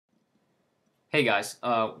Hey guys,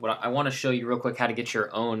 I want to show you real quick how to get your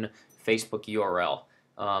own Facebook URL.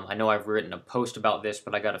 I know I've written a post about this,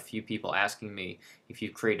 but I got a few people asking me if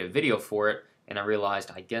you create a video for it, and I realized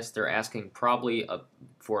I guess they're asking probably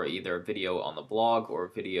for either a video on the blog or a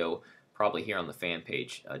video probably here on the fan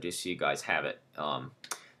page, just so you guys have it.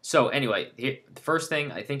 So anyway, the first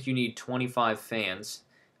thing, I think you need 25 fans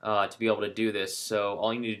to be able to do this. So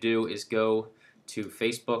all you need to do is go to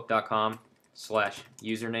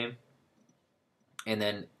facebook.com/username. And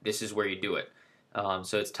then this is where you do it.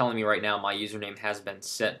 So it's telling me right now my username has been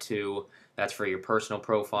set to, that's for your personal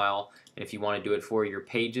profile. And if you want to do it for your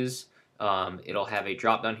pages, it'll have a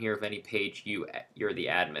drop down here of any page you're the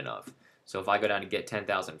admin of. So if I go down to get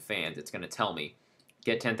 10,000 fans, it's going to tell me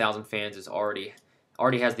get 10,000 fans is already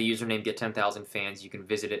has the username get 10,000 fans. You can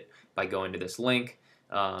visit it by going to this link.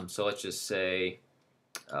 So let's just say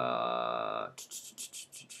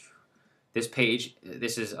this page,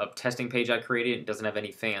 this is a testing page I created. It doesn't have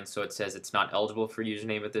any fans, so it says it's not eligible for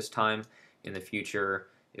username at this time. In the future,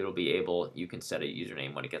 it'll be able, you can set a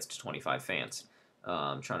username when it gets to 25 fans.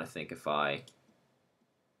 I'm trying to think if I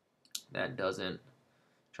have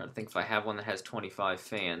one that has 25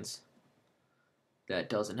 fans that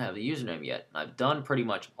doesn't have a username yet. I've done pretty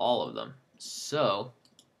much all of them. So,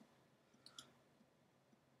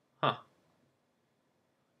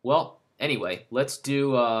 well, anyway, let's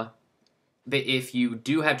do, if you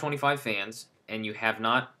do have 25 fans and you have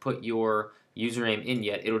not put your username in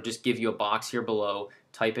yet, it'll just give you a box here below.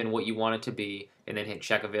 Type in what you want it to be and then hit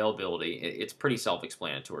check availability. It's pretty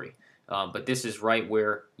self-explanatory. But this is right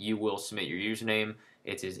where you will submit your username.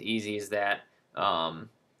 It's as easy as that.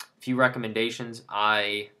 Few recommendations.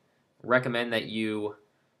 I recommend that you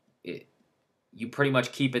pretty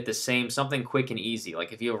much keep it the same, something quick and easy.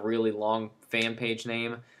 Like if you have a really long fan page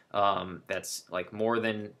name that's like more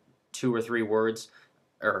than 2 or 3 words,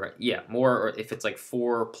 or yeah, more, or if it's like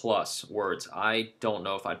 4+ words, I don't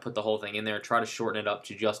know if I'd put the whole thing in there. Try to shorten it up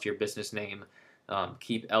to just your business name.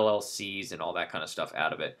 Keep LLCs and all that kind of stuff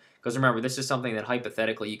out of it. Because remember, this is something that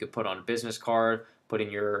hypothetically you could put on a business card, put in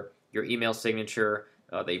your email signature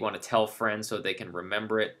that you want to tell friends so they can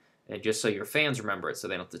remember it, and just so your fans remember it so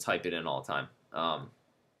they don't have to type it in all the time.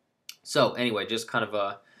 So anyway, just kind of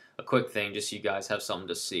a quick thing, just so you guys have something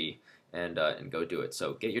to see and go do it.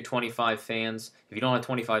 So get your 25 fans. If you don't have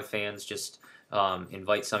 25 fans, just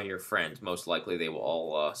invite some of your friends. Most likely they will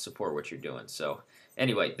all support what you're doing. So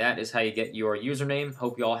anyway, that is how you get your username.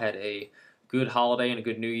 Hope you all had a good holiday and a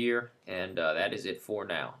good new year, and that is it for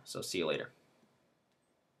now. So see you later.